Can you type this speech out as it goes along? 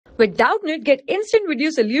With Doubtnut, get instant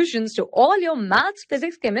video solutions to all your maths,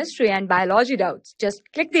 physics, chemistry, and biology doubts. Just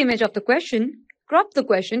click the image of the question, crop the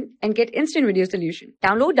question, and get instant video solution.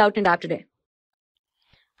 Download Doubtnut app today.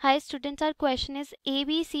 Hi students, our question is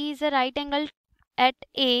ABC is a right angle at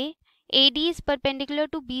A. AD is perpendicular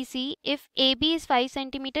to BC. If AB is 5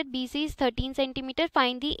 cm, BC is 13 cm,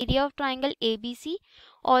 find the area of triangle ABC.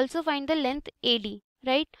 Also find the length AD,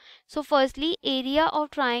 right? So firstly, area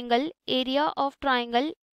of triangle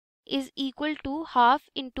is equal to half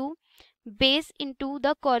into base into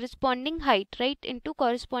the corresponding height, right? Into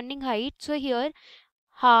corresponding height. So here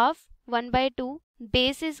half 1/2,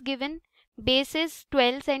 base is given, base is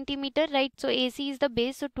 12 centimeter, right? So AC is the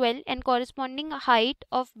base, so 12, and corresponding height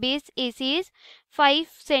of base AC is 5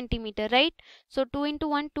 centimeter, right? So 2 into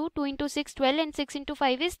 1 2, 2 into 6 12, and 6 into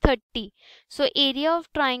 5 is 30. So area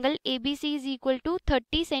of triangle ABC is equal to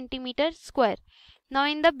 30 centimeter square. Now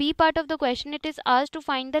in the B part of the question, it is asked to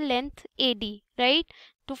find the length AD, right?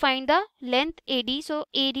 To find the length AD, so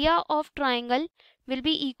area of triangle will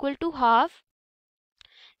be equal to half.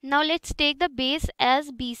 Now let's take the base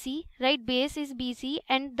as BC, right? Base is BC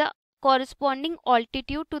and the corresponding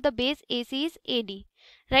altitude to the base AC is AD,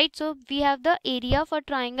 right? So we have the area for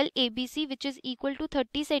triangle ABC, which is equal to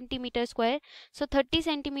 30 centimeter square. So 30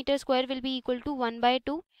 centimeter square will be equal to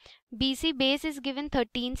 1/2. BC base is given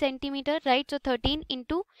 13 centimeter, right? So 13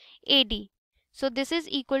 into AD. So this is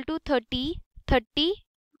equal to 30. 30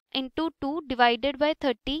 into 2 divided by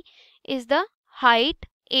 30 is the height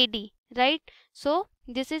AD, right? So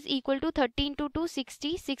this is equal to 30 into 2,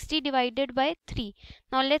 60. 60 divided by 3.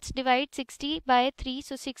 Now let's divide 60 by 3.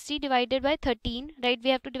 So 60 divided by 13, right? We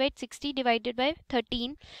have to divide 60 divided by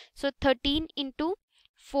 13. So 13 into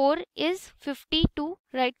 4 is 52,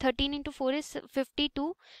 right? 13 into 4 is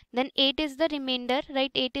 52. Then 8 is the remainder,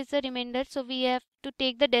 right? 8 is the remainder. So we have to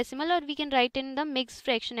take the decimal, or we can write in the mixed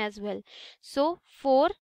fraction as well. So 4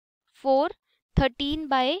 13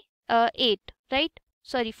 by 8, right?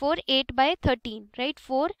 Sorry, 4 8 by 13, right?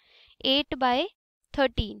 4 8 by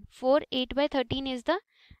 13. 4 8 by 13 is the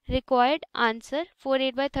required answer. 4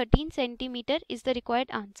 8 by 13 centimeter is the required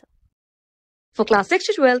answer. For class 6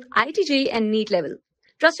 to 12, IIT JEE and NEET level.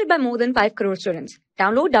 Trusted by more than 5 crore students.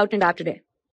 Download Doubtnut app today.